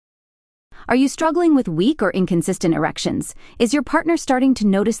Are you struggling with weak or inconsistent erections? Is your partner starting to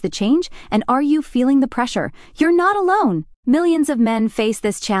notice the change? And are you feeling the pressure? You're not alone. Millions of men face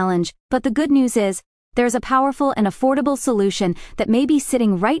this challenge, but the good news is, there's a powerful and affordable solution that may be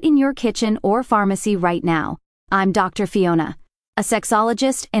sitting right in your kitchen or pharmacy right now. I'm Dr. Fiona, a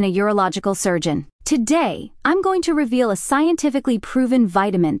sexologist and a urological surgeon. Today, I'm going to reveal a scientifically proven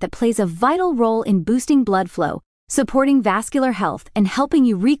vitamin that plays a vital role in boosting blood flow, supporting vascular health, and helping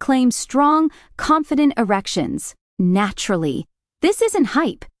you reclaim strong, confident erections naturally. This isn't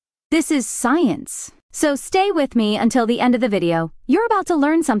hype. This is science. So stay with me until the end of the video. You're about to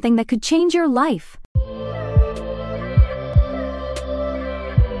learn something that could change your life.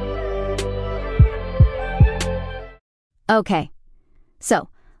 Okay, so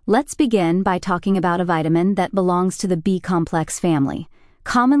let's begin by talking about a vitamin that belongs to the B-complex family,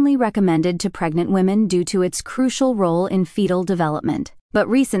 commonly recommended to pregnant women due to its crucial role in fetal development. But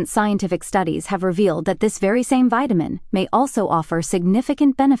recent scientific studies have revealed that this very same vitamin may also offer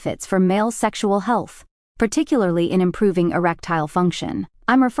significant benefits for male sexual health, particularly in improving erectile function.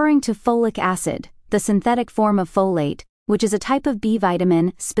 I'm referring to folic acid, the synthetic form of folate, which is a type of B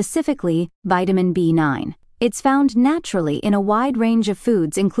vitamin, specifically vitamin B9. It's found naturally in a wide range of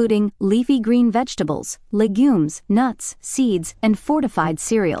foods including leafy green vegetables, legumes, nuts, seeds, and fortified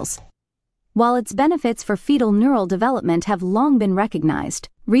cereals. While its benefits for fetal neural development have long been recognized,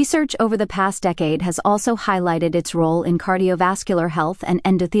 research over the past decade has also highlighted its role in cardiovascular health and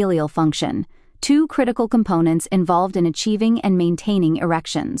endothelial function, two critical components involved in achieving and maintaining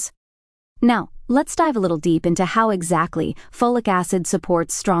erections. Now, let's dive a little deep into how exactly folic acid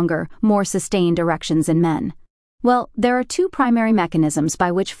supports stronger, more sustained erections in men. Well, there are two primary mechanisms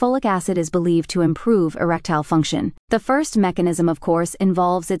by which folic acid is believed to improve erectile function. The first mechanism, of course,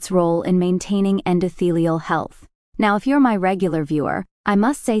 involves its role in maintaining endothelial health. Now, if you're my regular viewer, I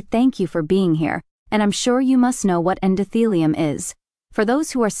must say thank you for being here, and I'm sure you must know what endothelium is. For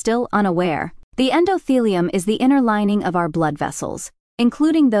those who are still unaware, the endothelium is the inner lining of our blood vessels,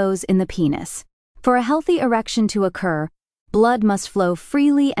 including those in the penis. For a healthy erection to occur, blood must flow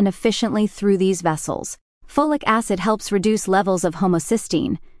freely and efficiently through these vessels. Folic acid helps reduce levels of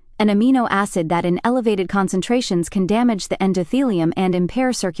homocysteine, an amino acid that in elevated concentrations can damage the endothelium and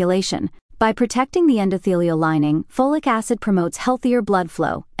impair circulation. By protecting the endothelial lining, folic acid promotes healthier blood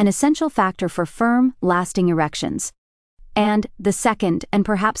flow, an essential factor for firm, lasting erections. And the second and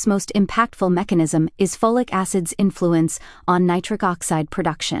perhaps most impactful mechanism is folic acid's influence on nitric oxide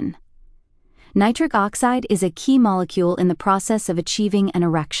production. Nitric oxide is a key molecule in the process of achieving an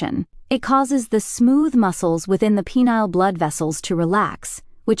erection. It causes the smooth muscles within the penile blood vessels to relax,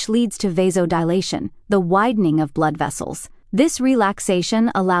 which leads to vasodilation, the widening of blood vessels. This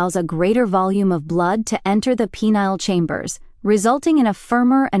relaxation allows a greater volume of blood to enter the penile chambers, resulting in a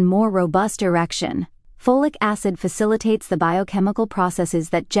firmer and more robust erection. Folic acid facilitates the biochemical processes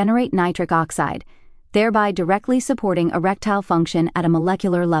that generate nitric oxide, thereby directly supporting erectile function at a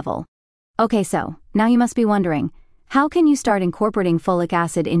molecular level. Okay, so now you must be wondering, how can you start incorporating folic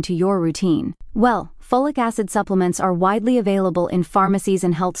acid into your routine? Well, folic acid supplements are widely available in pharmacies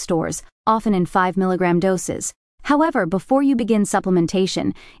and health stores, often in 5 mg doses. However, before you begin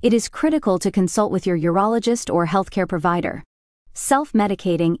supplementation, it is critical to consult with your urologist or healthcare provider.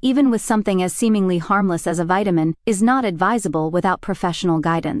 Self-medicating, even with something as seemingly harmless as a vitamin, is not advisable without professional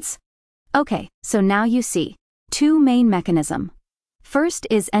guidance. Okay, so now you see. Two main mechanisms. First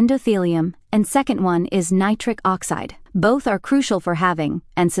is endothelium, and second one is nitric oxide. Both are crucial for having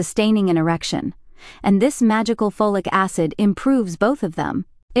and sustaining an erection. And this magical folic acid improves both of them.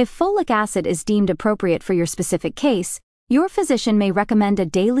 If folic acid is deemed appropriate for your specific case, your physician may recommend a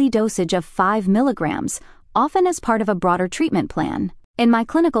daily dosage of 5 mg, often as part of a broader treatment plan. In my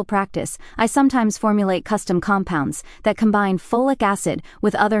clinical practice, I sometimes formulate custom compounds that combine folic acid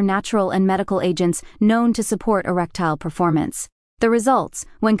with other natural and medical agents known to support erectile performance. The results,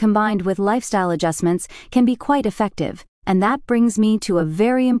 when combined with lifestyle adjustments, can be quite effective, and that brings me to a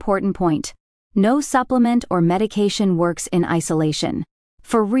very important point. No supplement or medication works in isolation.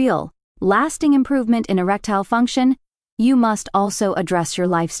 For real, lasting improvement in erectile function, you must also address your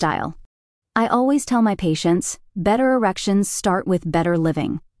lifestyle. I always tell my patients, better erections start with better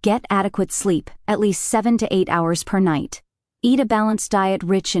living. Get adequate sleep, at least 7 to 8 hours per night. Eat a balanced diet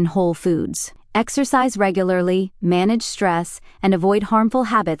rich in whole foods. Exercise regularly, manage stress, and avoid harmful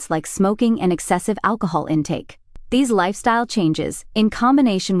habits like smoking and excessive alcohol intake. These lifestyle changes, in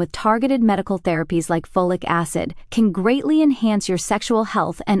combination with targeted medical therapies like folic acid, can greatly enhance your sexual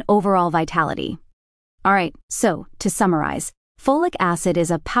health and overall vitality. Alright, so, to summarize, folic acid is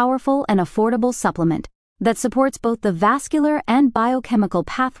a powerful and affordable supplement that supports both the vascular and biochemical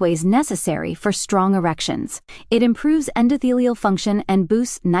pathways necessary for strong erections. It improves endothelial function and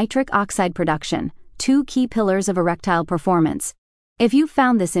boosts nitric oxide production, two key pillars of erectile performance. If you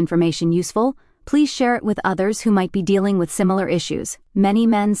found this information useful, please share it with others who might be dealing with similar issues. Many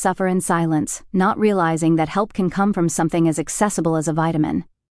men suffer in silence, not realizing that help can come from something as accessible as a vitamin.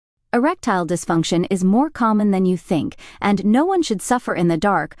 Erectile dysfunction is more common than you think, and no one should suffer in the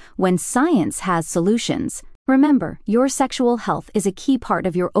dark when science has solutions. Remember, your sexual health is a key part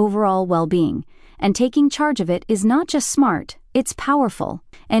of your overall well-being, and taking charge of it is not just smart, it's powerful.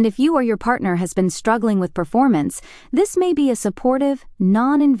 And if you or your partner has been struggling with performance, this may be a supportive,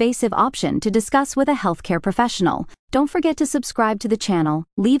 non-invasive option to discuss with a healthcare professional. Don't forget to subscribe to the channel,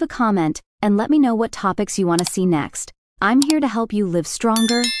 leave a comment, and let me know what topics you want to see next. I'm here to help you live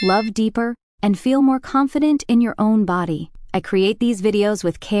stronger, love deeper, and feel more confident in your own body. I create these videos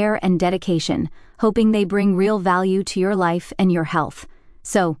with care and dedication, hoping they bring real value to your life and your health.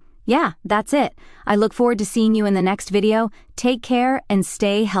 So, yeah, that's it. I look forward to seeing you in the next video. Take care and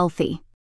stay healthy.